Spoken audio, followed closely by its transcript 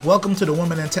Welcome to the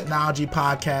Women in Technology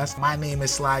podcast. My name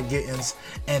is Sly Gittins,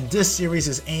 and this series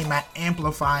is aimed at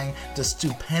amplifying the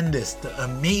stupendous, the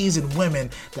amazing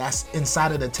women that's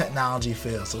inside of the technology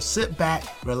field. So sit back,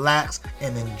 relax,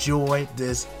 and enjoy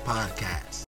this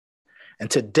podcast. And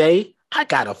today, I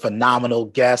got a phenomenal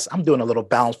guest. I'm doing a little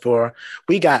bounce for her.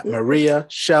 We got Maria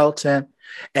Shelton,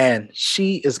 and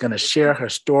she is going to share her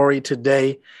story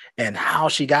today and how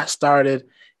she got started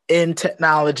in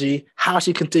technology, how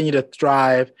she continued to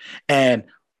thrive, and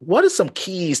what are some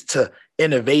keys to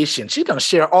innovation. She's going to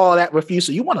share all that with you.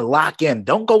 So you want to lock in.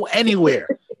 Don't go anywhere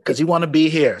because you want to be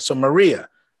here. So Maria,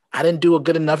 I didn't do a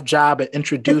good enough job at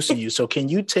introducing you. So can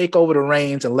you take over the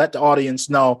reins and let the audience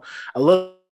know a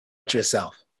little about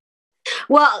yourself?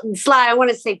 Well, Sly, I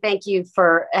want to say thank you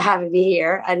for having me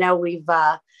here. I know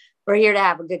we're here to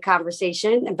have a good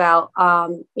conversation about,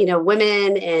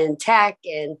 women and tech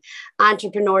and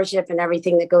entrepreneurship and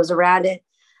everything that goes around it.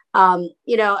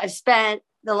 I've spent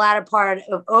the latter part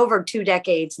of over 2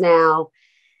 decades now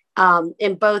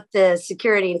in both the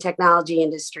security and technology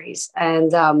industries.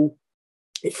 And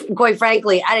quite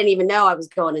frankly, I didn't even know I was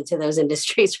going into those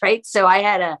industries, right? So I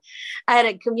had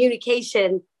a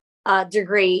communication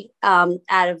degree out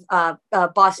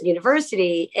of Boston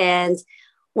University. And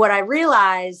what I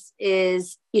realized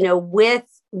is,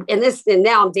 and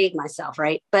now I'm dating myself,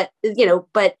 right? But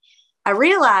I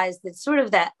realized that sort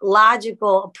of that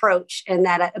logical approach and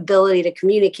that ability to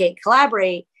communicate,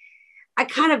 collaborate, I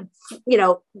kind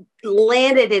of,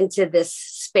 landed into this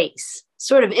space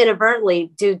sort of inadvertently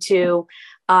due to,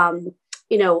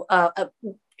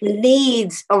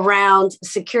 needs around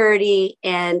security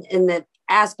and the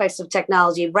aspects of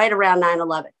technology right around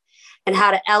 9/11 and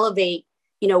how to elevate,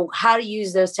 how to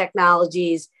use those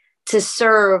technologies to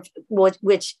serve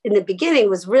which in the beginning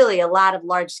was really a lot of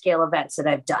large scale events that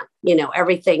I've done,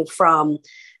 everything from,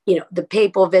 the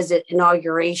papal visit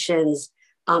inaugurations,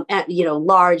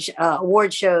 large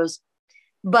award shows.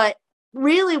 But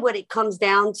really what it comes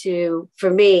down to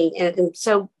for me, and I'm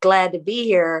so glad to be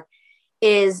here,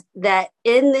 is that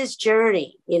in this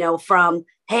journey, from,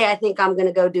 hey, I think I'm going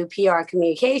to go do PR and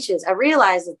communications, I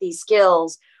realized that these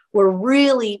skills were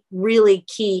really, really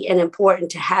key and important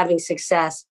to having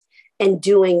success and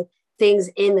doing things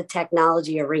in the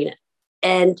technology arena.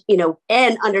 And,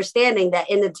 and understanding that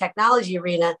in the technology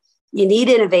arena, you need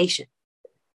innovation,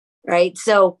 right?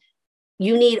 So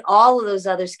you need all of those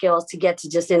other skills to get to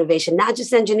just innovation, not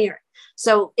just engineering.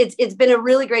 So it's been a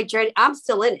really great journey. I'm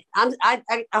still in it. I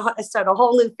started a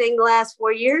whole new thing the last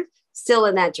 4 years, still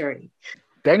in that journey.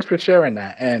 Thanks for sharing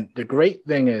that. And the great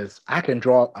thing is I can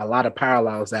draw a lot of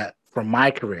parallels from my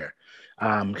career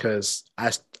because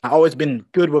I always been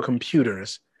good with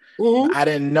computers. Mm-hmm. I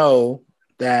didn't know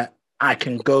that I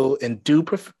can go and do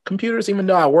computers, even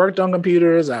though I worked on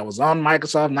computers. I was on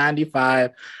Microsoft 95.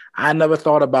 I never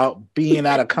thought about being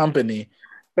at a company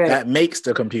that makes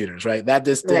the computers, right? That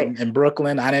just didn't in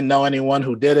Brooklyn. I didn't know anyone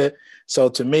who did it. So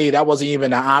to me, that wasn't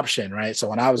even an option, right? So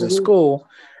when I was in school,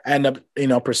 I ended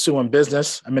up, pursuing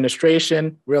business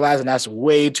administration, realizing that's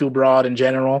way too broad in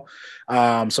general.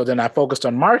 So then I focused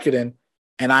on marketing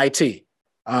and IT.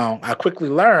 I quickly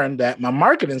learned that my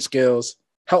marketing skills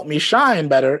helped me shine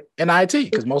better in IT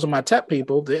because most of my tech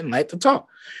people didn't like to talk.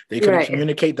 They couldn't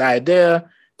communicate the idea.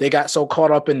 They got so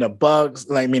caught up in the bugs,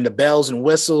 the bells and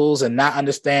whistles and not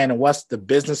understanding what's the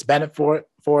business benefit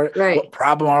for it. What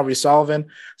problem are we solving?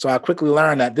 So I quickly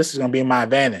learned that this is going to be my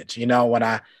advantage, when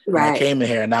I came in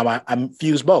here. Now I'm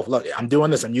fused both. Look, I'm doing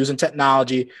this. I'm using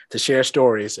technology to share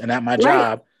stories. And at my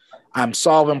job, I'm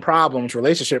solving problems,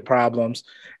 relationship problems,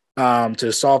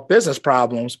 to solve business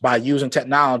problems by using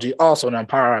technology also to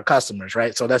empower our customers,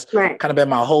 right? So that's kind of been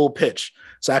my whole pitch.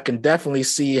 So I can definitely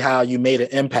see how you made an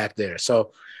impact there.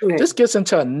 So this gets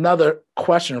into another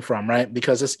question right?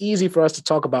 Because it's easy for us to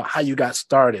talk about how you got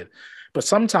started, but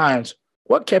sometimes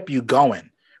what kept you going?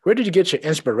 Where did you get your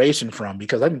inspiration from?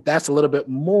 Because I think that's a little bit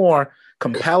more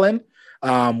compelling,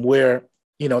 where,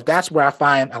 that's where I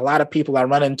find a lot of people I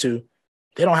run into,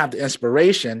 they don't have the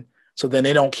inspiration. So then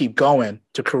they don't keep going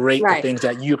to create the things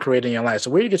that you create in your life. So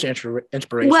where do you get your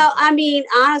inspiration? Well, from?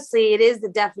 Honestly, it is the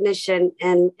definition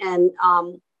and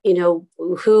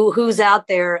who's out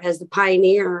there as the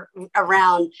pioneer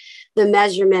around the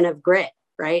measurement of grit,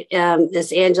 right?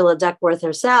 This Angela Duckworth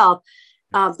herself.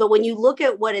 But when you look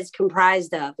at what it's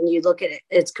comprised of, and you look at it,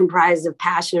 it's comprised of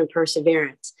passion and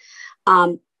perseverance.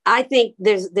 I think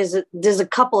there's a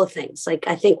couple of things. Like,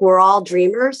 I think we're all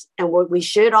dreamers, and we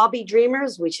should all be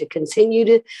dreamers. We should continue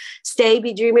to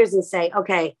be dreamers and say,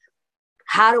 okay,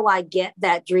 how do I get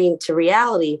that dream to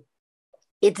reality?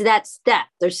 It's that step.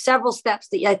 There's several steps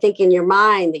that I think in your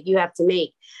mind that you have to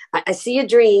make. I see a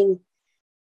dream.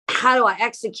 how do I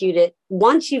execute it?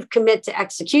 Once you've commit to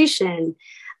execution,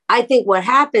 I think what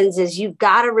happens is you've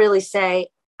got to really say,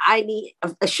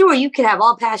 sure, you can have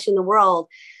all passion in the world,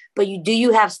 but do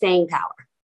you have staying power,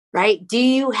 right? Do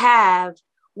you have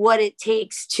what it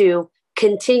takes to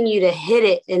continue to hit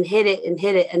it and hit it and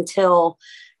hit it until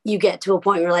you get to a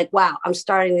point where you're like, wow, I'm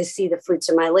starting to see the fruits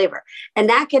of my labor. And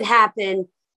that could happen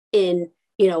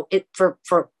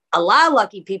for a lot of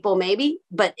lucky people, maybe,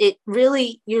 but it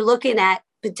really, you're looking at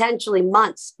potentially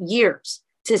months, years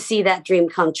to see that dream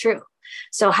come true.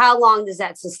 So how long does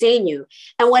that sustain you?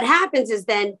 And what happens is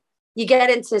then you get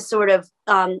into sort of,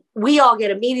 we all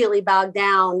get immediately bogged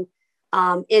down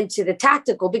into the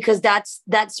tactical, because that's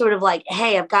sort of like,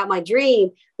 hey, I've got my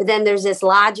dream, but then there's these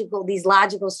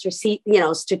logical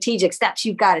strategic steps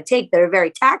you've got to take that are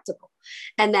very tactical.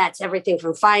 And that's everything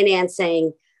from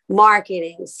financing,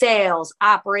 marketing, sales,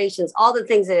 operations, all the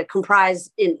things that are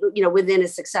comprised within a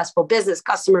successful business,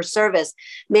 customer service,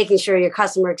 making sure your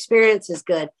customer experience is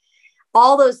good.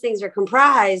 All those things are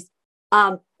comprised.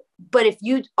 But if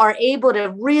you are able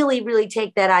to really, really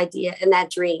take that idea and that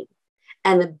dream,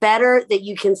 and the better that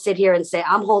you can sit here and say,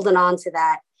 I'm holding on to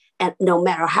that. And no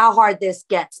matter how hard this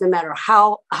gets, no matter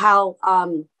how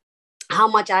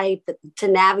much I hate to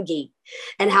navigate,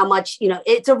 and how much,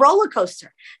 it's a roller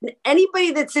coaster.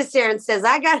 Anybody that sits there and says,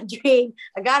 I got a dream,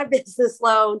 I got a business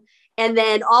loan, and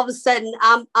then all of a sudden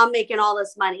I'm making all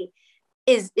this money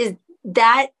is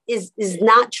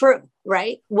not true,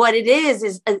 right? What it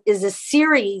is a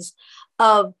series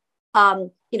of,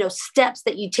 steps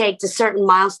that you take to certain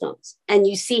milestones, and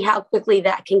you see how quickly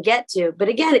that can get to. But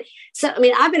again,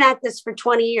 I've been at this for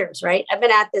 20 years, right? I've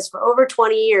been at this for over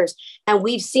 20 years, and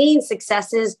we've seen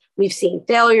successes, we've seen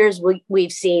failures,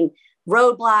 we've seen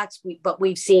roadblocks, but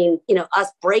we've seen, us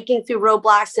breaking through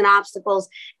roadblocks and obstacles.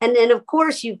 And then of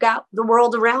course you've got the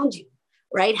world around you,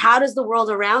 right? How does the world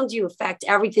around you affect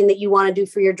everything that you want to do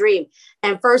for your dream?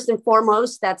 And first and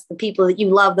foremost, that's the people that you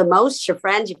love the most, your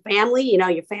friends, your family,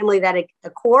 your family that at the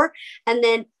core. And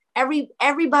then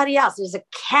everybody else. There's a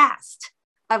cast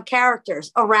of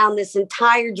characters around this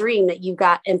entire dream that you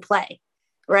got in play,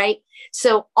 right?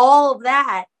 So all of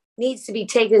that needs to be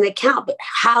taken into account. But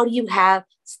how do you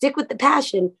stick with the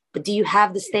passion, but do you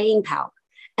have the staying power?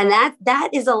 And that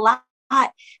is a lot.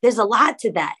 There's a lot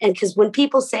to that. And because when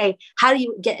people say, how do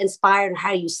you get inspired and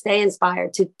how do you stay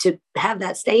inspired to have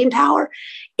that staying power?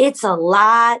 It's a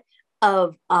lot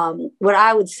of what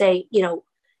I would say,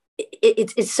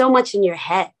 it's so much in your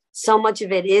head. So much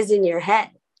of it is in your head,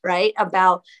 right?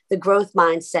 About the growth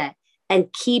mindset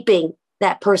and keeping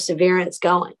that perseverance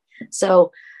going.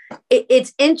 So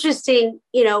it's interesting,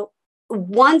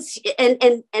 once,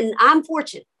 and I'm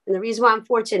fortunate. And the reason why I'm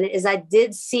fortunate is I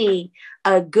did see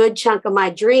a good chunk of my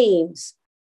dreams,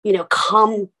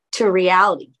 come to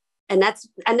reality. And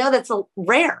I know that's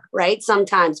rare, right?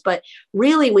 Sometimes, but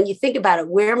really when you think about it,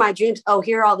 where are my dreams? Oh,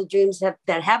 here are all the dreams that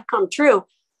have come true.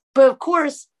 But of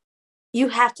course, you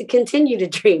have to continue to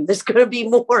dream. There's going to be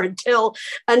more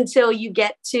until you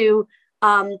get to,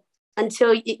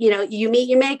 until, you meet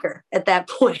your maker at that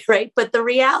point, right? But the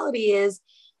reality is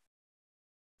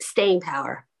staying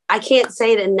power. I can't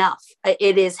say it enough.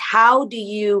 It is, how do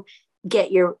you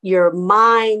get your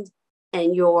mind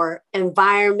and your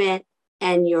environment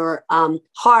and your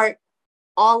heart,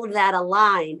 all of that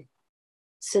aligned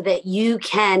so that you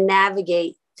can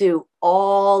navigate through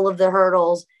all of the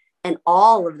hurdles and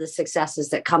all of the successes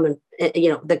that come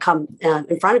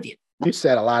in front of you. You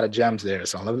said a lot of gems there.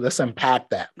 So let's unpack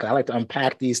that. I like to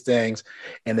unpack these things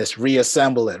and just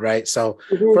reassemble it, right? So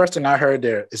First thing I heard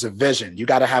there is a vision. You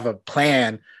got to have a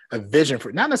plan, a vision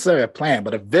for, not necessarily a plan,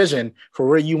 but a vision for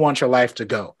where you want your life to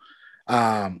go.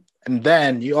 And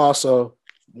then you also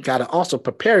got to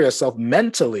prepare yourself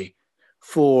mentally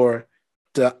for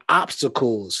the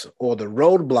obstacles or the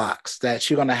roadblocks that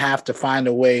you're going to have to find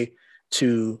a way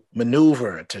to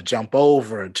maneuver, to jump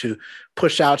over, to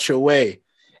push out your way.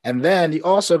 And then you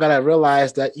also got to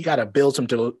realize that you got to build some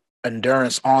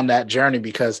endurance on that journey,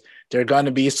 because there are going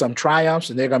to be some triumphs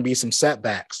and there are going to be some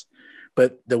setbacks.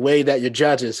 But the way that you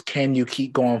judge is, can you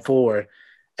keep going forward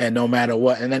and no matter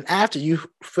what? And then after you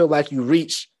feel like you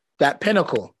reach that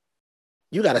pinnacle,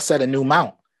 you got to set a new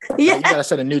mount. Yeah. Right? You got to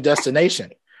set a new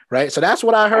destination, right? So that's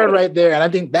what I heard right there. And I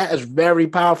think that is very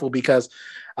powerful, because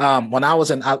when I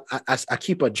was I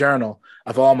keep a journal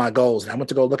of all my goals. And I went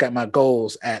to go look at my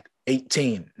goals at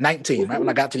 19, right? When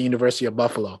I got to the University of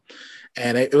Buffalo.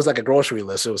 And it was like a grocery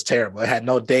list. It was terrible. It had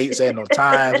no dates, it had no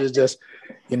times. It's just,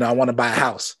 I want to buy a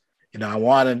house. I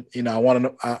wanted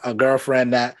a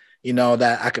girlfriend that,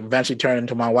 that I could eventually turn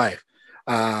into my wife.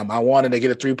 I wanted to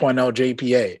get a 3.0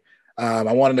 GPA. I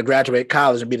wanted to graduate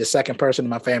college and be the second person in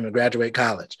my family to graduate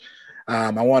college.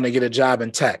 I wanted to get a job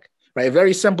in tech, right?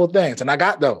 Very simple things. And I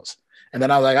got those. And then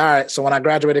I was like, all right. So when I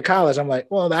graduated college, I'm like,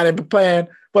 well, I didn't plan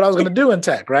what I was going to do in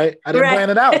tech, right? I didn't plan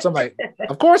it out. So I'm like,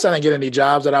 of course I didn't get any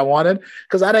jobs that I wanted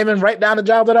because I didn't even write down the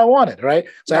job that I wanted, right?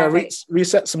 So I had to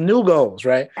reset some new goals,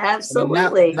 right?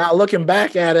 Absolutely. Now looking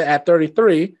back at it at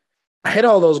 33, I hit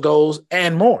all those goals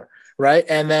and more, right?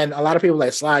 And then a lot of people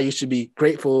like, Sly, you should be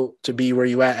grateful to be where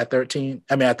you at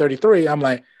 33. I'm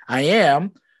like, I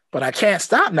am, but I can't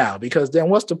stop now because then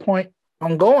what's the point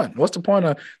I'm going? What's the point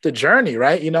of the journey,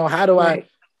 right? How do I,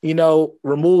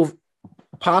 remove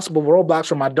possible roadblocks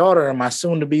for my daughter and my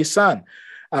soon-to-be son?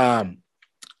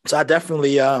 So I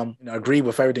definitely agree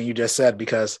with everything you just said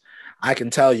because I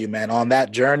can tell you, man, on that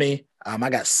journey, I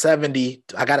got 70.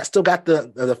 Still got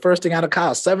the first thing out of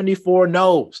college, 74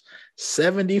 no's,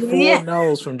 74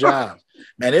 no's from jobs.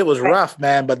 Man, it was rough,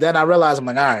 man. But then I realized I'm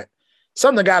like, all right,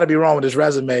 something got to be wrong with this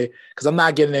resume because I'm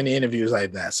not getting any interviews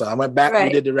like that. So I went back,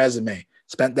 we did the resume,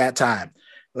 spent that time.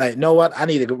 Like, you know what? I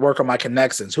need to work on my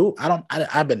connections.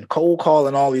 I've been cold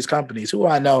calling all these companies. Who do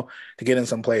I know to get in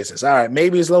some places? All right,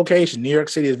 maybe it's location. New York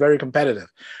City is very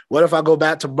competitive. What if I go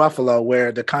back to Buffalo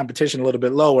where the competition is a little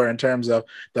bit lower in terms of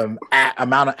the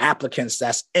amount of applicants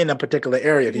that's in a particular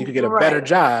area? You could get a better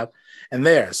job in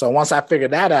there. So once I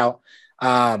figured that out,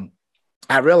 I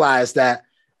realized that,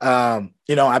 I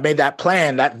made that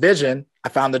plan, that vision. I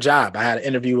found the job. I had an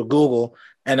interview with Google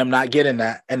and I'm not getting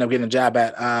that. End up getting a job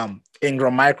at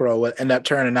Ingram Micro would end up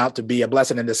turning out to be a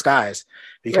blessing in disguise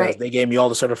because they gave me all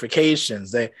the certifications.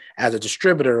 They, as a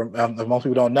distributor, most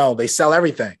people don't know, they sell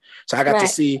everything. So I got to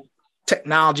see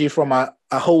technology from a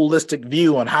holistic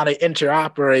view on how they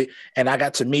interoperate. And I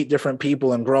got to meet different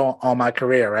people and grow on my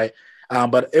career. Right.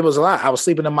 But it was a lot. I was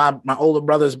sleeping in my older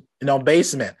brother's,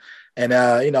 basement.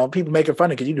 And, people making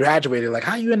fun of because you graduated. Like,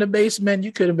 how you in the basement?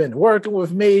 You could have been working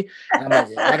with me. And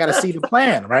I'm like, I got to see the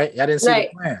plan. Right. I didn't see the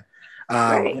plan.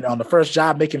 On the first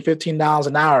job making $15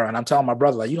 an hour. And I'm telling my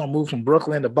brother, like, you don't move from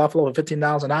Brooklyn to Buffalo for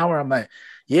 $15 an hour. I'm like,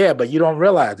 yeah, but you don't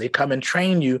realize they come and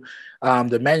train you.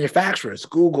 The manufacturers,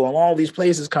 Google and all these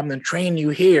places come and train you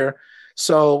here.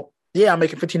 So yeah, I'm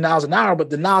making $15 an hour, but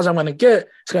the knowledge I'm going to get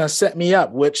is going to set me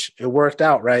up, which it worked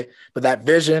out. Right. But that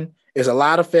vision is a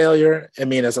lot of failure. I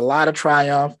mean, there's a lot of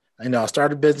triumph. I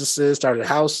started businesses, started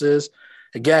houses.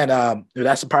 Again,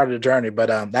 that's a part of the journey, but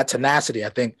that tenacity, I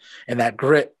think, and that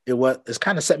grit, it's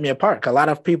kind of set me apart. 'Cause a lot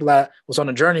of people that was on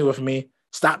the journey with me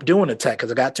stopped doing the tech because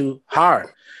it got too hard.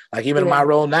 Like even in my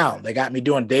role now, they got me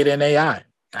doing data and AI.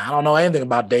 I don't know anything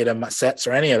about data sets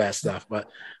or any of that stuff, but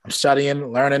I'm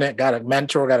studying, learning it, got a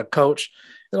mentor, got a coach.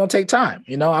 It's going to take time.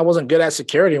 I wasn't good at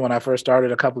security when I first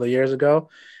started a couple of years ago.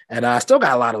 And I still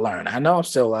got a lot to learn. I know I'm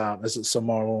still, there's some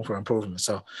more room for improvement.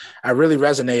 So I really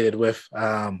resonated with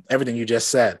everything you just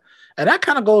said. And that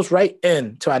kind of goes right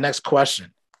into our next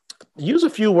question. Use a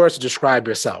few words to describe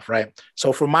yourself, right?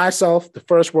 So for myself, the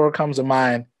first word comes to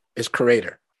mind is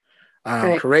creator.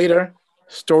 Creator,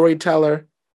 storyteller,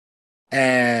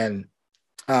 and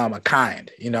a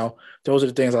kind, those are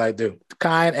the things I like to do.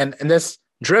 Kind and this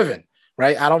driven,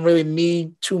 right? I don't really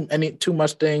need too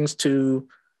much things to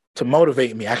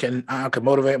motivate me. I can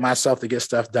motivate myself to get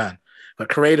stuff done. But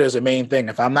creator is the main thing.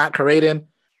 If I'm not creating,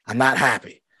 I'm not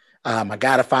happy. I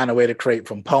got to find a way to create,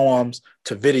 from poems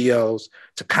to videos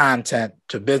to content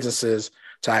to businesses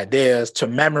to ideas to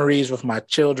memories with my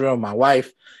children, my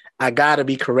wife. I got to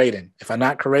be creating. If I'm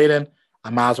not creating, I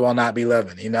might as well not be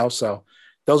living, So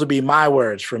those would be my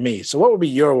words for me. So what would be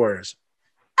your words?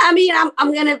 I mean,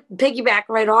 I'm going to piggyback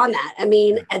right on that. I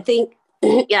mean, I think,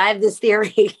 I have this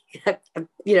theory,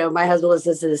 my husband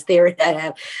listens to this theory that I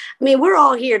have. I mean, we're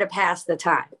all here to pass the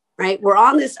time, right? We're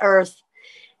on this earth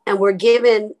and we're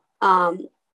given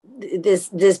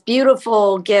this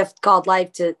beautiful gift called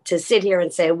life to sit here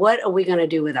and say, what are we going to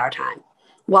do with our time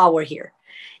while we're here?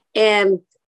 And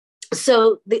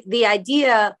so the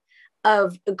idea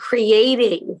of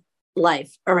creating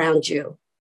life around you,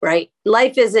 right?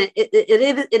 Life isn't,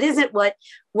 it isn't what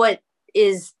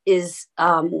is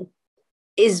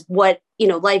what,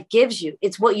 life gives you.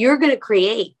 It's what you're going to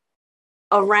create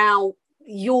around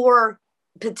your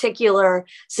particular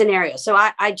scenario. So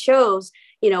I chose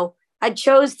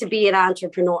to be an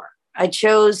entrepreneur. I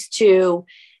chose to,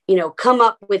 come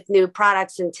up with new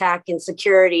products and tech and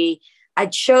security. I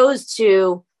chose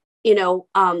to,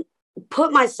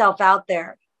 put myself out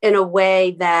there in a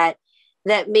way that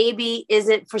maybe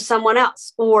isn't for someone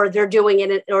else, or they're doing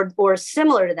it or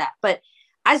similar to that. But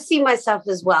I see myself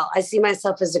as well. I see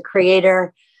myself as a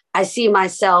creator. I see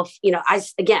myself,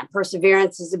 again,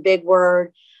 perseverance is a big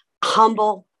word,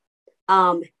 humble,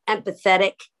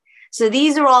 empathetic. So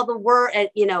these are all the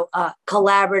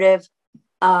collaborative.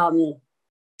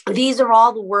 These are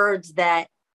all the words that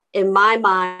in my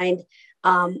mind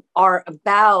are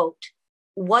about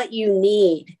what you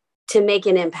need to make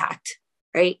an impact,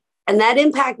 right? And that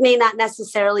impact may not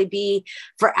necessarily be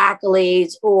for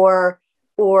accolades or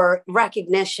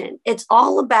recognition. It's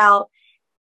all about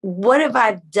what have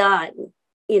I done,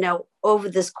 over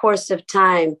this course of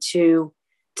time to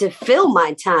fill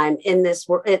my time in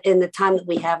the time that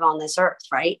we have on this earth,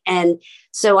 right? And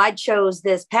so I chose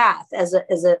this path as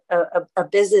a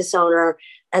business owner,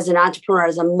 as an entrepreneur,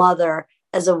 as a mother,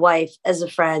 as a wife, as a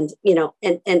friend,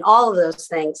 and all of those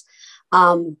things.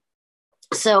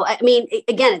 So, I mean,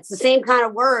 again, it's the same kind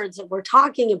of words that we're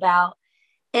talking about.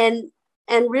 And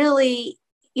really,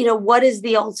 what is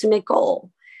the ultimate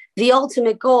goal? The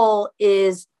ultimate goal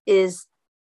is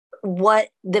what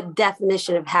the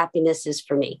definition of happiness is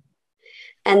for me.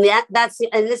 And and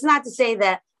it's not to say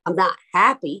that I'm not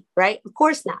happy, right? Of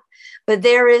course not. But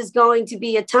there is going to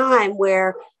be a time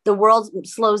where the world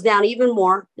slows down even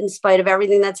more in spite of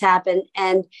everything that's happened.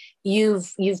 And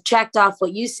you've checked off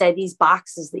what you said, these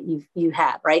boxes that you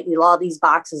have, right? All these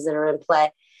boxes that are in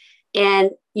play.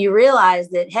 And you realize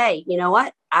that, hey, you know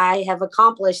what? I have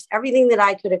accomplished everything that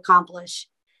I could accomplish.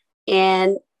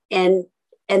 And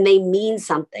they mean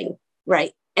something,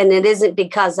 right? And it isn't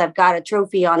because I've got a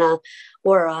trophy on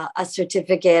a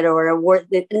certificate or an award.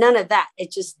 None of that.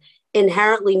 It just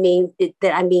inherently means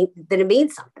that it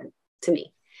means something to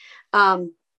me.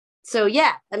 So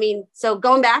yeah, I mean, so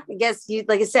going back, I guess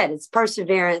like I said, it's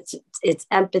perseverance, it's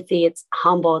empathy, it's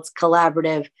humble, it's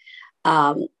collaborative,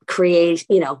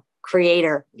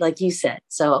 creator, like you said.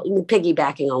 So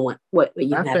piggybacking on what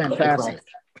you have. That's fantastic.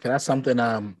 That's something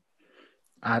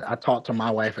I talk to my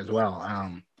wife as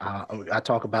well. I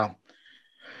talk about,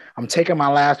 I'm taking my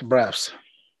last breaths.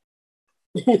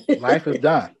 Life is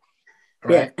done,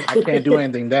 right? Yeah. I can't do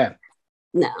anything then.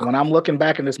 No. When I'm looking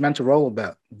back in this mental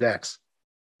Rolodex,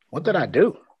 what did I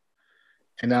do?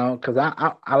 Because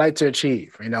I like to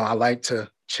achieve. I like to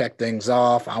check things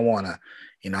off. I want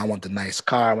the nice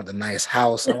car. I want the nice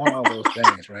house. I want all those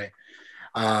things, right?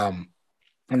 And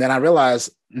then I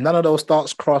realized none of those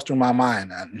thoughts crossed through my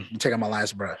mind. I'm taking my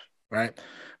last breath, right?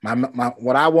 My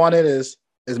what I wanted is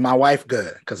my wife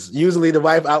good? Because usually the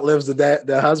wife outlives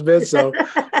the husband. So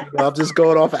I'm just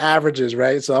going off of averages,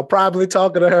 right? So I'm probably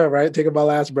talking to her, right? Taking my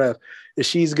last breath. If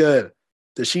she's good,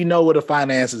 does she know what the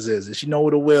finances is? Does she know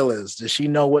what the will is? Does she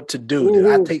know what to do? Ooh. Did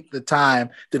I take the time?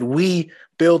 Did we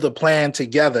build a plan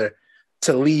together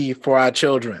to leave for our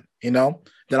children? Then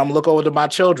I'm gonna look over to my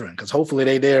children because hopefully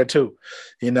they there too.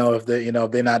 If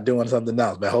they're not doing something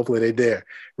else, but hopefully they there,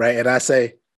 right? And I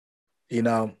say,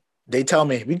 they tell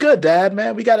me, we good, Dad,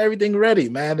 man. We got everything ready,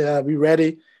 man. We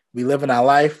ready. We living our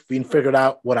life. We figured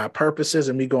out what our purpose is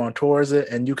and we going towards it.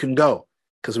 And you can go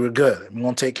because we're good. We're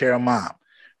going to take care of Mom,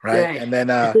 right? And then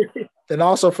then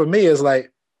also for me is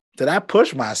like, did I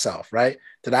push myself, right?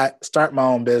 Did I start my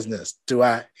own business? Did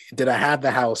I have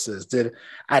the houses? Did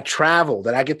I travel?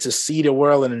 Did I get to see the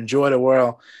world and enjoy the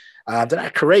world? Did I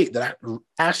create? Did I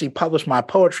actually publish my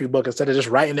poetry book instead of just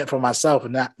writing it for myself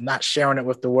and not sharing it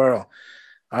with the world?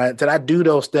 Did I do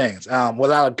those things?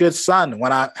 Was I a good son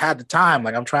when I had the time?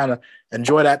 Like I'm trying to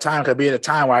enjoy that time. Could be at a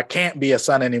time where I can't be a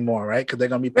son anymore, right? Because they're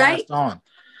going to be passed on.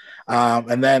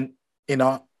 And then,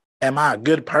 am I a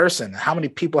good person? How many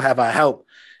people have I helped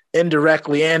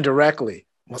indirectly and directly?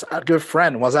 Was I a good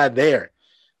friend? Was I there?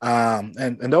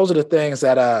 And those are the things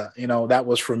that, that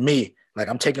was for me. Like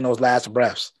I'm taking those last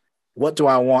breaths. What do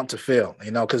I want to feel?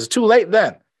 Because it's too late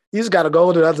then. You just got to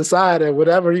go to the other side and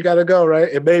whatever you got to go,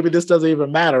 right? And maybe this doesn't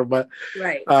even matter, but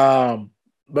right.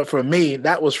 But for me,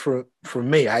 that was for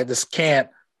me. I just can't,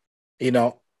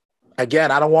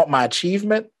 again, I don't want my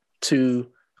achievement to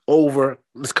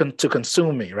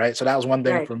consume me, right? So that was one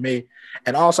thing for me.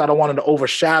 And also I don't want it to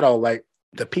overshadow like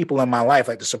the people in my life,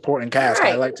 like the supporting cast.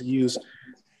 Right. I like to use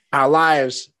our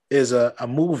lives is a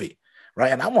movie,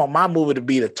 right? And I want my movie to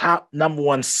be the top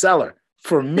 #1 seller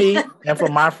for me and for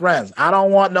my friends. I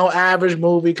don't want no average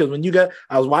movie because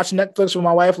I was watching Netflix with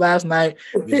my wife last night.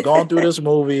 We was going through this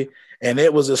movie and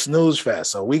it was a snooze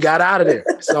fest. So we got out of there.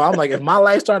 So I'm like, if my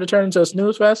life started to turn into a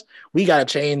snooze fest, we got to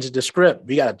change the script.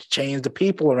 We got to change the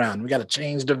people around. We got to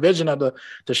change the vision of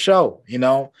the show,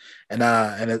 And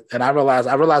I realized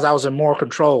I was in more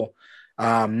control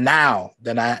now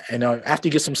than after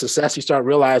you get some success, you start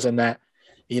realizing that,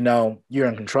 you're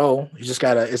in control. You just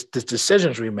it's the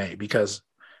decisions we made because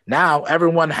now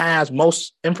everyone has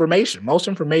most information. Most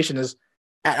information is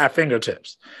at our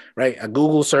fingertips, right? A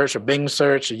Google search, a Bing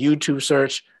search, a YouTube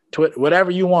search, Twitter,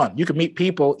 whatever you want. You can meet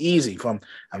people easy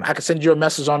I could send you a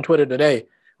message on Twitter today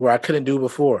where I couldn't do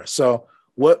before. So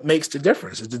what makes the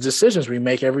difference is the decisions we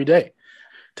make every day.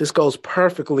 This goes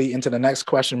perfectly into the next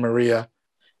question, Maria.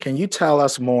 Can you tell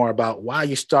us more about why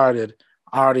you started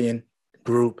Ardian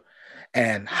Group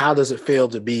and how does it feel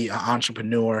to be an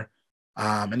entrepreneur?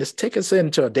 And just take us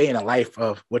into a day in the life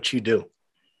of what you do.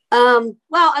 Well,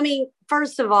 I mean,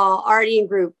 first of all, Ardian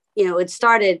Group, it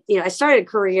started, I started a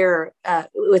career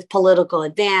with political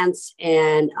advance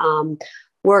and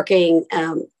working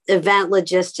event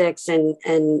logistics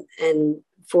and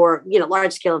for,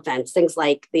 large scale events, things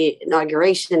like the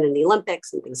inauguration and the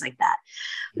Olympics and things like that.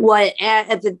 What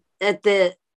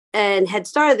and had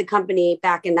started the company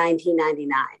back in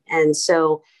 1999. And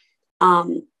so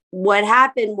what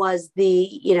happened was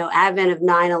the, advent of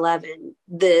 9/11,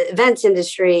 the events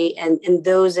industry and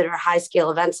those that are high scale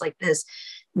events like this,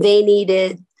 they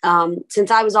needed,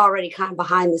 since I was already kind of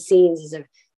behind the scenes as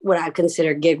what I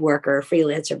consider gig worker or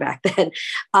freelancer back then,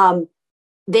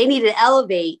 they needed to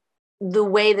elevate the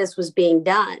way this was being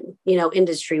done,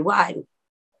 industry wide.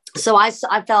 So I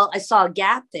saw a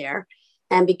gap there.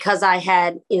 And because I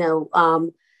had,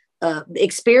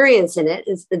 experience in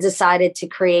it, decided to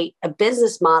create a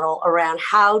business model around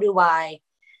how do I,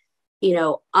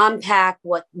 unpack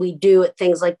what we do at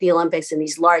things like the Olympics and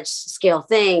these large scale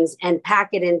things and pack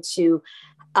it into,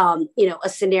 a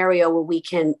scenario where we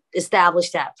can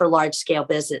establish that for large scale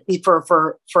business,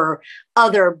 for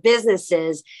other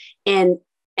businesses and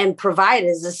provide it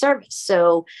as a service.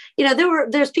 So,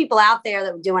 there's people out there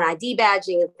that were doing ID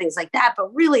badging and things like that,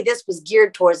 but really this was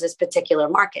geared towards this particular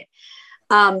market.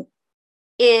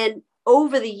 And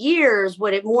over the years,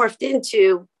 what it morphed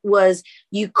into was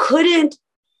you couldn't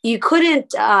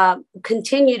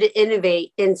continue to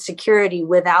innovate in security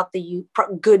without the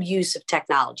good use of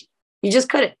technology. You just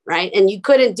couldn't, right? And you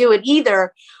couldn't do it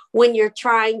either when you're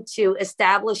trying to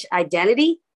establish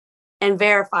identity and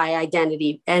verify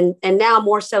identity. And now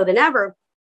more so than ever,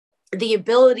 the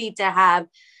ability to have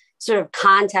sort of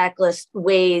contactless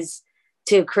ways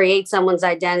to create someone's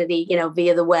identity,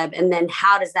 via the web. And then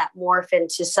how does that morph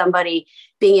into somebody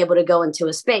being able to go into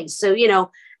a space? So,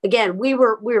 again, we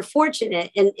were fortunate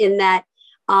in that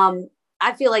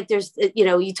I feel like there's,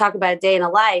 you talk about a day in a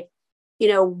life,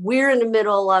 we're in the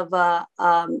middle of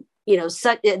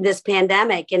this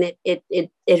pandemic and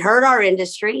it hurt our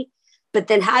industry. But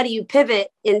then how do you pivot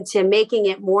into making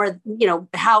it more,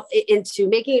 into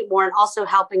making it more and also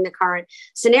helping the current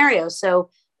scenario? So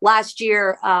last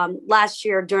year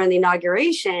during the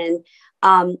inauguration,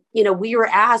 we were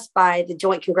asked by the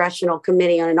Joint Congressional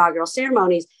Committee on Inaugural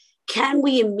Ceremonies, can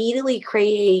we immediately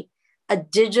create a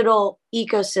digital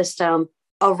ecosystem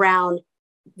around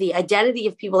the identity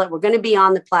of people that were going to be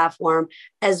on the platform,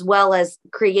 as well as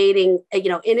creating,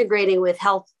 integrating with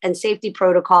health and safety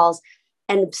protocols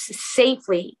and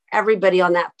safely everybody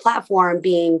on that platform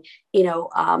being,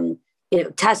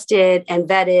 tested and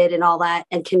vetted and all that.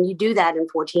 And can you do that in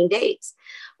 14 days?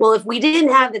 Well, if we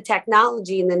didn't have the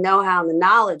technology and the know-how and the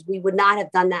knowledge, we would not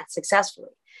have done that successfully.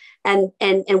 And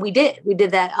we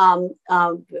did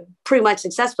that pretty much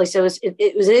successfully. So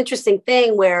it was an interesting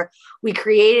thing where we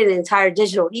created an entire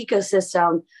digital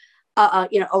ecosystem,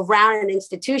 around an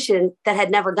institution that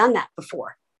had never done that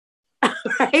before.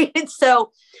 Right.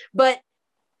 So, but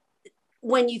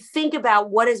when you think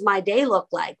about what does my day look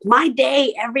like, my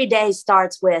day every day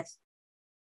starts with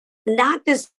not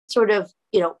this sort of,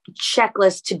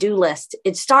 checklist, to-do list.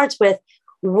 It starts with,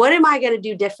 what am I going to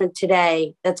do different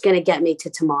today that's going to get me to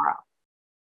tomorrow?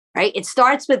 Right. It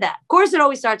starts with that. Of course, it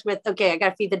always starts with, okay, I got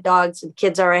to feed the dogs and the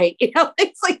kids all right,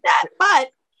 things like that.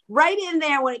 But right in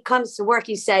there, when it comes to work,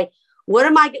 you say, what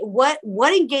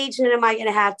engagement am I going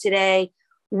to have today?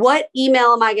 What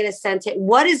email am I going to send to?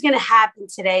 What is going to happen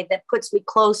today that puts me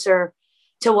closer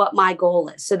to what my goal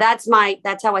is? So that's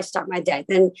how I start my day.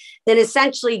 Then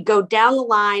essentially go down the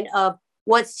line of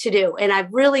what's to do. And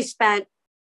I've really spent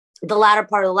the latter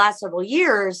part of the last several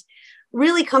years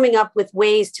really coming up with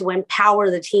ways to empower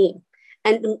the team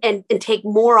and take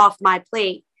more off my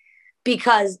plate,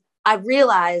 because I've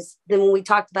realized that when we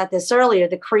talked about this earlier,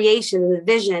 the creation and the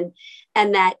vision,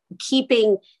 and that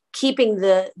keeping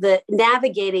the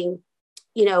navigating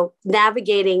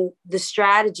the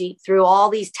strategy through all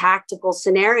these tactical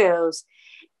scenarios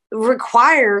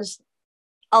requires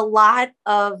a lot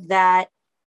of that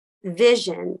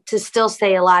vision to still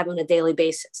stay alive on a daily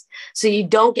basis. So you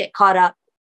don't get caught up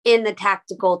in the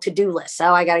tactical to-do list.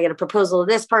 So I got to get a proposal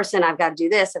to this person. I've got to do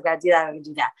this. I've got to do that. I've got to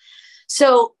do that.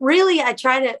 So really I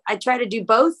try to do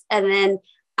both. And then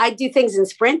I do things in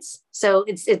sprints. So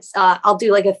I'll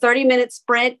do like a 30-minute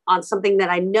sprint on something that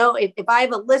I know if I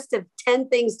have a list of 10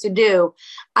 things to do,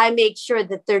 I make sure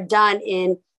that they're done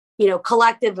in,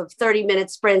 collective of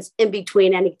 30-minute sprints in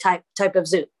between any type of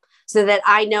Zoom, so that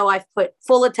I know I've put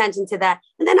full attention to that.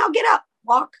 And then I'll get up,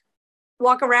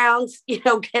 walk around,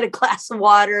 get a glass of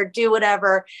water, do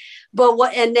whatever.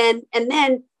 And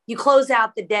then you close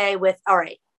out the day with, all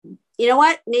right, you know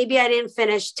what? Maybe I didn't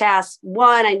finish task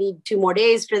 1. I need 2 more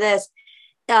days for this.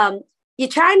 You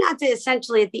try not to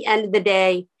essentially at the end of the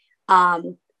day,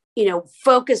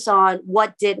 focus on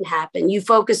what didn't happen. You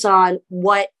focus on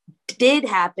what did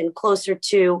happen closer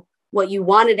to what you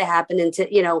wanted to happen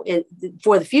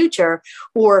for the future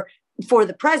or for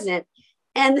the present.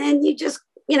 And then you just,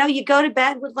 you go to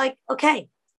bed with like, okay,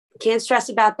 can't stress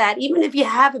about that. Even if you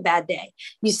have a bad day,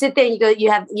 you sit there and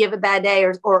you have a bad day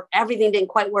or everything didn't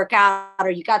quite work out, or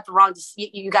you got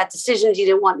you got decisions you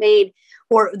didn't want made,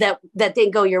 or that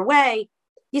didn't go your way.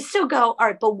 You still go, all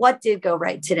right, but what did go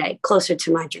right today? Closer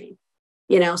to my dream,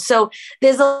 So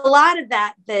there's a lot of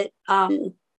that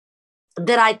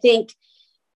I think,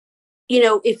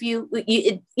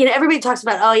 if everybody talks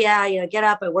about, oh yeah, get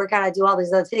up, I work out, I do all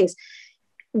these other things.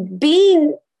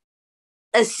 Being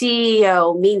a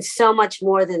CEO means so much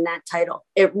more than that title.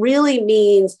 It really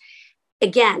means,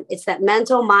 again, it's that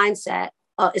mental mindset,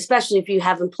 especially if you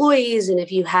have employees, and if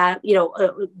you have,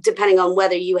 depending on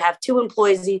whether you have 2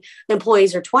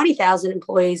 employees or 20,000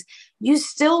 employees, you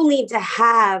still need to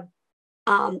have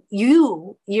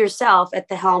you yourself at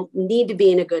the helm need to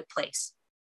be in a good place,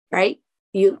 right?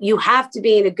 You have to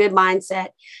be in a good mindset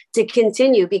to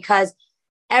continue, because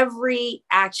every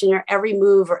action or every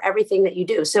move or everything that you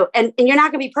do. So, and you're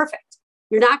not going to be perfect.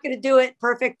 You're not going to do it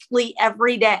perfectly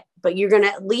every day, but you're going to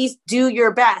at least do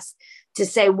your best to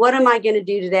say, what am I going to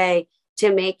do today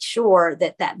to make sure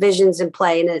that vision's in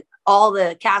play, and that all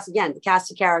the cast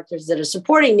of characters that are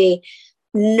supporting me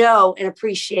know and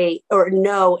appreciate, or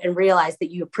know and realize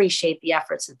that you appreciate the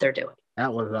efforts that they're doing.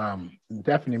 That was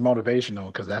definitely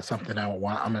motivational, because that's something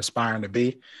I'm aspiring to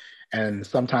be. And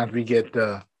sometimes we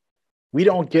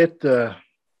don't get the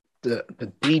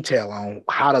detail on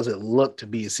how does it look to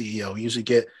be a CEO. We usually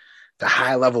get the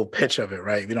high level pitch of it,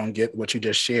 right? We don't get what you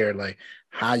just shared, like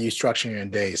how you structure your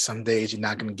day. Some days you're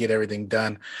not going to get everything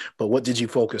done, but what did you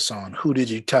focus on? Who did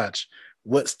you touch?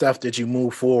 What stuff did you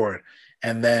move forward?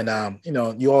 And then,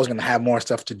 you're always going to have more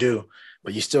stuff to do,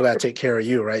 but you still got to take care of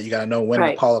you, right? You got to know when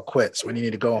to call it quits, when you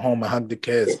need to go home and hug the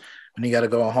kids, when you got to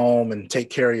go home and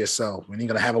take care of yourself, when you're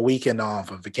going to have a weekend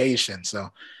off, a vacation. So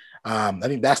I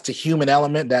think that's the human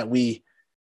element that we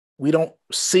don't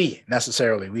see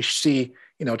necessarily. We see,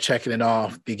 checking it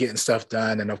off, be getting stuff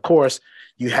done. And of course,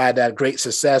 you had that great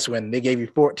success when they gave you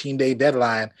 14-day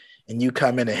deadline and you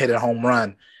come in and hit a home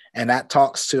run. And that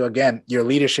talks to, again, your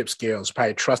leadership skills,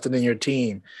 probably trusting in your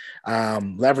team,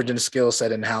 leveraging the skill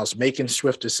set in-house, making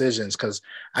swift decisions. Because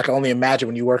I can only imagine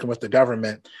when you're working with the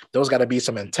government, those got to be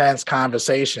some intense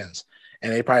conversations,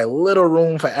 and they probably little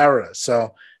room for error.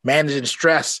 So managing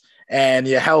stress and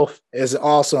your health is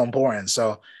also important.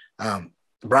 So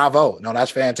bravo. No,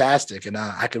 that's fantastic. And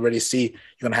I can really see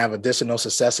you're going to have additional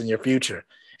success in your future.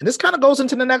 And this kind of goes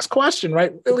into the next question,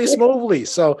 right? Really smoothly.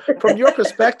 So from your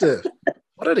perspective,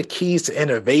 what are the keys to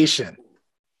innovation?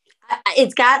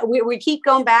 We keep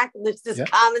going back. There's this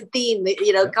common theme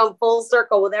that, come full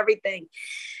circle with everything.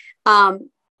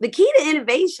 The key to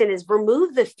innovation is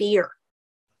remove the fear,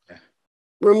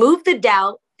 remove the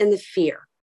doubt and the fear.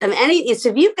 So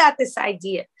if you've got this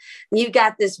idea, you've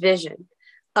got this vision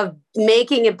of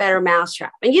making a better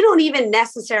mousetrap, and you don't even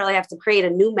necessarily have to create a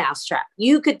new mousetrap.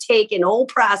 You could take an old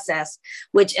process,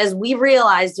 which, as we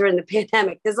realized during the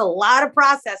pandemic, there's a lot of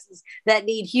processes that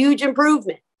need huge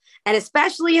improvement, and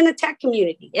especially in the tech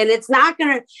community. And it's not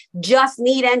going to just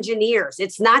need engineers.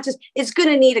 It's going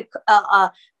to need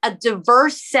a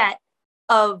diverse set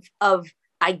of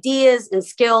ideas and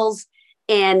skills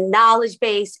and knowledge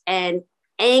base and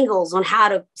angles on how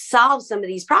to solve some of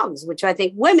these problems, which I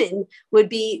think women are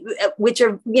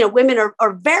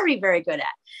very, very good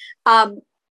at.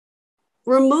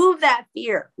 Remove that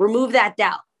fear, remove that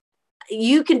doubt.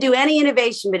 You can do any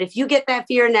innovation, but if you get that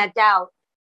fear and that doubt,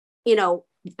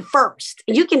 first,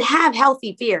 you can have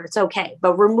healthy fear. It's okay,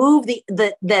 but remove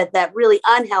that really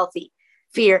unhealthy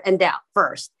fear and doubt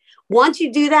first. Once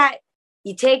you do that,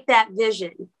 you take that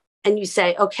vision and you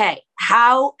say, okay,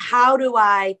 how do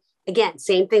I, again,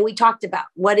 same thing we talked about.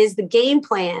 What is the game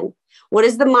plan? What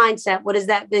is the mindset? What is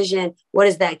that vision? What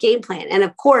is that game plan? And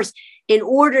of course, in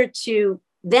order to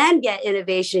then get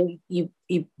innovation, you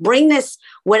bring this,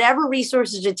 whatever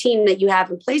resources or team that you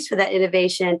have in place for that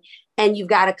innovation, and you've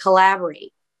got to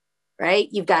collaborate, right?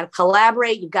 You've got to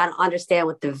collaborate. You've got to understand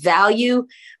what the value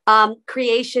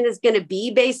creation is going to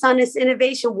be based on this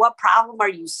innovation. What problem are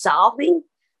you solving,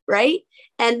 right?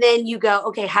 And then you go,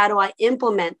 okay, how do I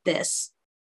implement this?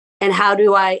 And how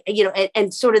do I,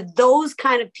 and sort of those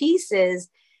kind of pieces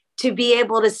to be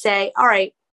able to say, all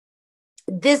right,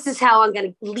 this is how I'm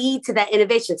going to lead to that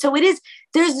innovation. So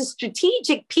there's a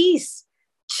strategic piece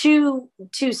to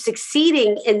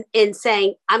succeeding in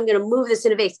saying, I'm going to move this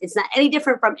innovation. It's not any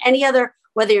different from any other,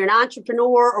 whether you're an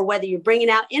entrepreneur or whether you're bringing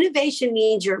out innovation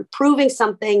means you're improving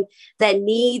something that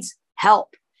needs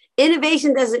help.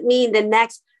 Innovation doesn't mean the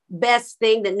next best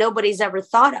thing that nobody's ever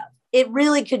thought of. It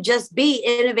really could just be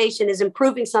innovation is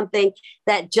improving something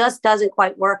that just doesn't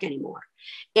quite work anymore.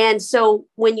 And so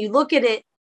when you look at it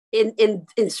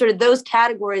in sort of those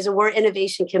categories of where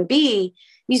innovation can be,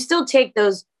 you still take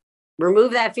those,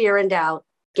 remove that fear and doubt,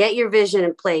 get your vision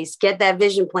in place, get that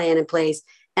vision plan in place.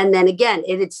 And then again,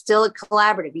 it's still a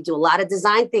collaborative. You do a lot of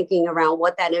design thinking around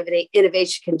what that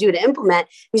innovation can do to implement,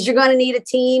 because you're going to need a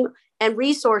team and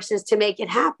resources to make it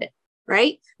happen,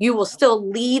 right? You will still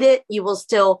lead it. You will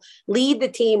still lead the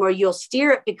team, or you'll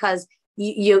steer it because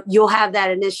you'll have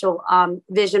that initial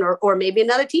vision, or maybe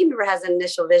another team member has an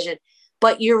initial vision.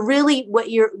 But you're really, what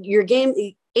your game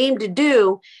aim to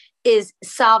do is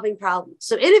solving problems.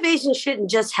 So innovation shouldn't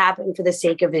just happen for the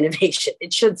sake of innovation.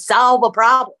 It should solve a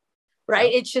problem,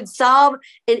 right? It should solve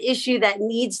an issue that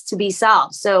needs to be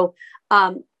solved. So,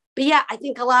 but yeah, I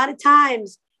think a lot of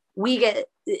times we get,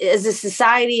 as a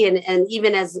society, and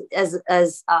even as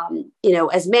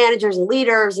managers and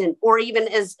leaders, or even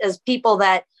as people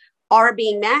that are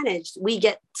being managed, we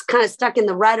get kind of stuck in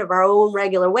the rut of our own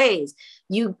regular ways.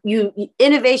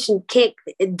 Innovation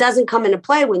it doesn't come into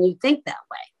play when you think that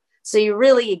way. So you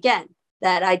really, again,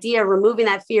 that idea of removing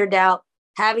that fear, doubt,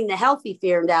 having the healthy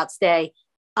fear and doubt stay,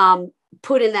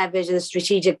 put in that vision, the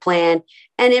strategic plan,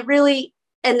 and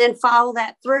then follow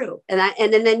that through. And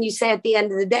then you say at the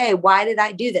end of the day, why did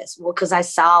I do this? Well, because I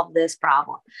solved this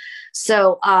problem.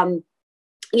 So,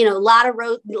 a lot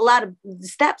of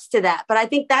steps to that, but I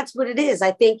think that's what it is.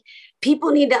 I think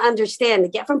people need to understand, to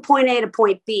get from point A to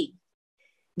point B,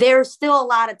 there's still a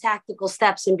lot of tactical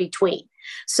steps in between.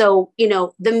 So,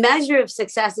 the measure of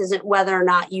success isn't whether or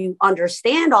not you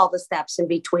understand all the steps in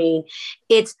between.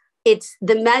 It's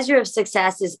the measure of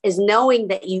success is knowing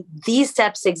that these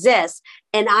steps exist,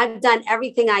 and I've done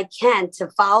everything I can to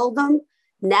follow them,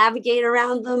 navigate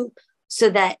around them, so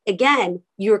that, again,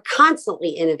 you're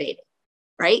constantly innovating.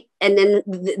 Right. And then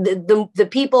the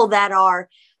people that are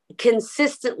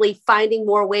consistently finding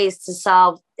more ways to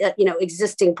solve,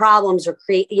 existing problems, or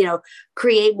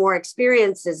create more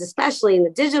experiences, especially in the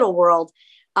digital world,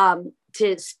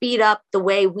 to speed up the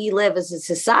way we live as a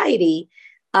society.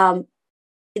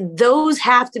 Those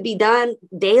have to be done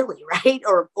daily, right?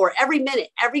 Or every minute,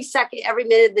 every second, every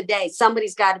minute of the day,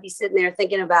 somebody's got to be sitting there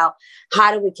thinking about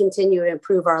how do we continue to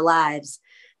improve our lives.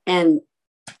 And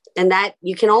that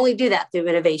you can only do that through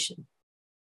innovation.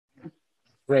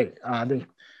 Great.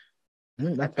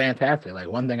 That's fantastic. Like,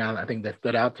 one thing I think that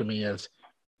stood out to me is,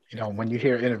 when you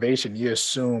hear innovation, you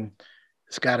assume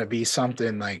it's got to be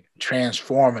something like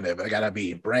transformative. It got to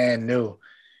be brand new.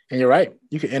 And you're right.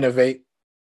 You can innovate,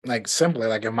 like, simply,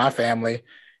 like in my family,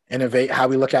 innovate how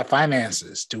we look at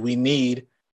finances. Do we need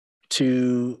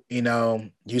to,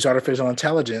 use artificial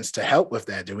intelligence to help with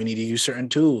that? Do we need to use certain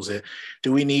tools?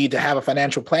 Do we need to have a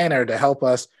financial planner to help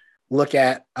us look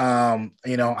at, our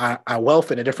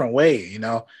wealth in a different way,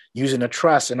 using a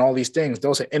trust and all these things?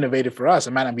 Those are innovative for us.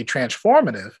 It might not be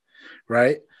transformative,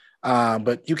 right?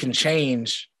 But you can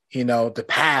change, the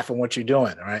path of what you're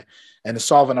doing, right? And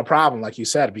solving a problem, like you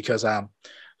said, because I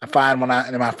find when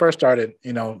I first started,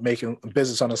 making a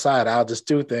business on the side, I'll just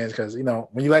do things because,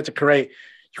 when you like to create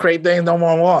things no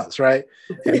one wants, right?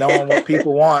 And knowing what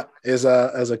people want is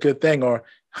a good thing, or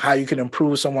how you can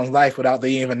improve someone's life without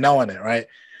they even knowing it, right?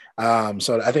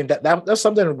 So I think that's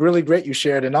something really great you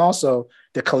shared, and also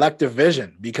the collective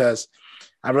vision, because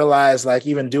I realized, like,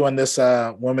 even doing this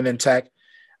Women in Tech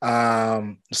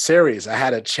series, I had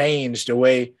to change the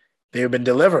way they've been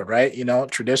delivered, right?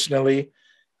 Traditionally,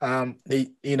 they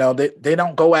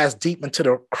don't go as deep into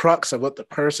the crux of what the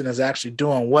person is actually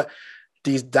doing, what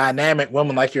these dynamic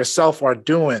women like yourself are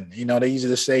doing. They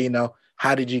usually say,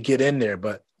 how did you get in there?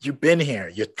 But you've been here,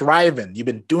 you're thriving, you've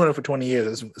been doing it for 20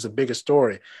 years. It's a bigger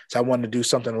story. So I wanted to do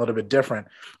something a little bit different.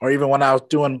 Or even when I was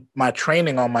doing my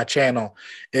training on my channel,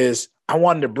 is I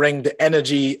wanted to bring the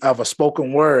energy of a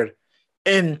spoken word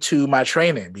into my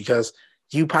training, because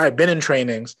you've probably been in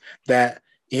trainings that,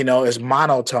 is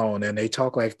monotone and they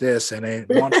talk like this and they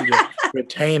want you to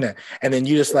retain it. And then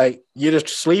you're just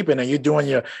sleeping and you're doing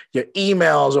your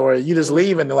emails, or you just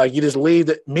leaving, like you just leave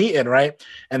the meeting, right?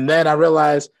 And then I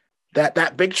realized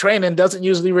that big training doesn't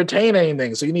usually retain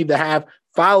anything. So you need to have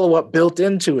follow-up built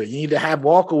into it. You need to have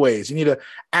walkaways. You need to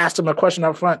ask them a question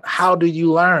up front. How do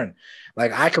you learn?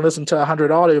 Like, I can listen to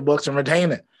 100 audiobooks and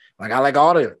retain it. Like, I like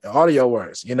audio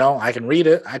works, I can read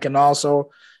it. I can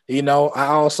also, I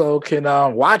also can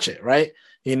watch it, right?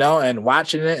 And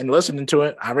watching it and listening to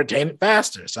it, I retain it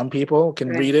faster. Some people can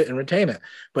read it and retain it,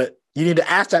 but you need to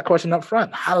ask that question up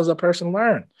front. How does a person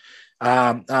learn?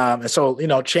 And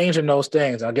so, changing those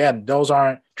things, again, those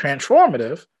aren't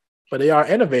transformative, but they are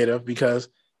innovative because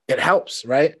it helps,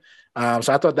 right?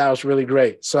 So I thought that was really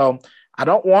great. So I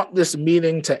don't want this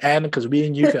meeting to end because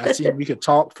I see we could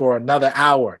talk for another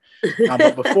hour.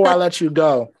 But before I let you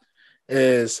go,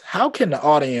 how can the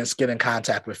audience get in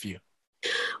contact with you?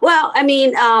 Well, I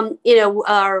mean,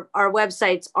 our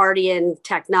website's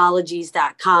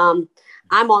ardiantechnologies.com.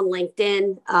 I'm on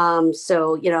LinkedIn.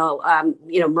 So,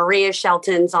 Maria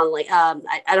Shelton's on,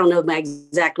 I don't know my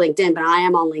exact LinkedIn, but I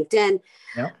am on LinkedIn.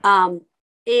 Yep.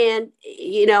 And,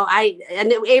 I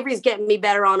know Avery's getting me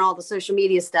better on all the social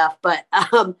media stuff, but I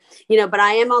am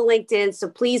on LinkedIn. So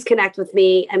please connect with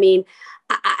me. I mean,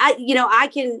 I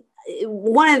can,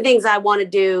 one of the things I want to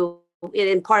do,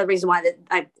 and part of the reason why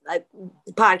I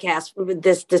podcast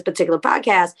this particular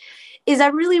podcast is I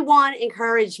really want to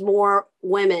encourage more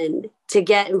women to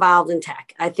get involved in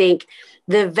tech. I think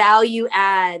the value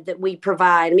add that we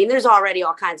provide, I mean, there's already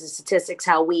all kinds of statistics,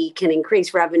 how we can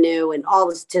increase revenue and all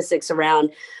the statistics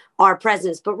around our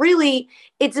presence. But really,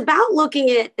 it's about looking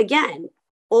at, again,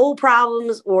 old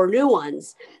problems or new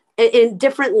ones in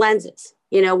different lenses.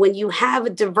 When you have a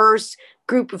diverse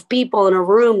group of people in a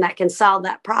room that can solve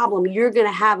that problem, you're going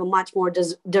to have a much more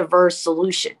diverse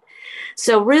solution.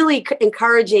 So really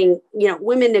encouraging,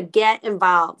 women to get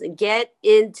involved and get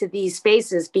into these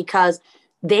spaces because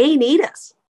they need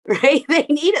us, right? They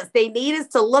need us. They need us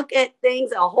to look at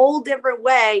things a whole different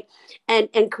way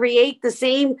and create the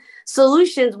same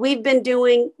solutions we've been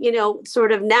doing,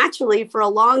 sort of naturally for a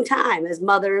long time as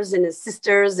mothers and as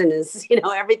sisters and as,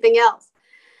 everything else.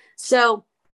 So,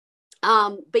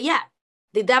 but yeah,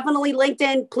 they definitely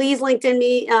LinkedIn. Please LinkedIn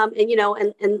me,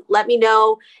 and let me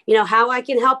know, how I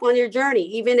can help on your journey.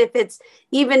 Even if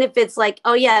it's like,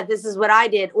 oh yeah, this is what I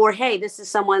did, or hey, this is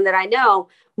someone that I know.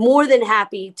 More than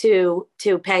happy to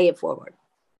pay it forward.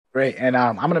 Great, and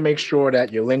I'm going to make sure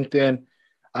that your LinkedIn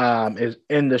is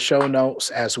in the show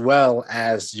notes as well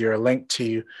as your link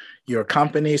to your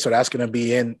company. So that's going to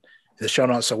be in the show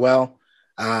notes as well.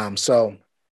 All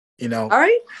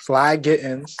right. Fly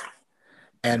Gittins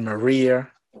and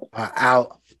Maria are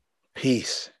out.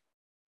 Peace.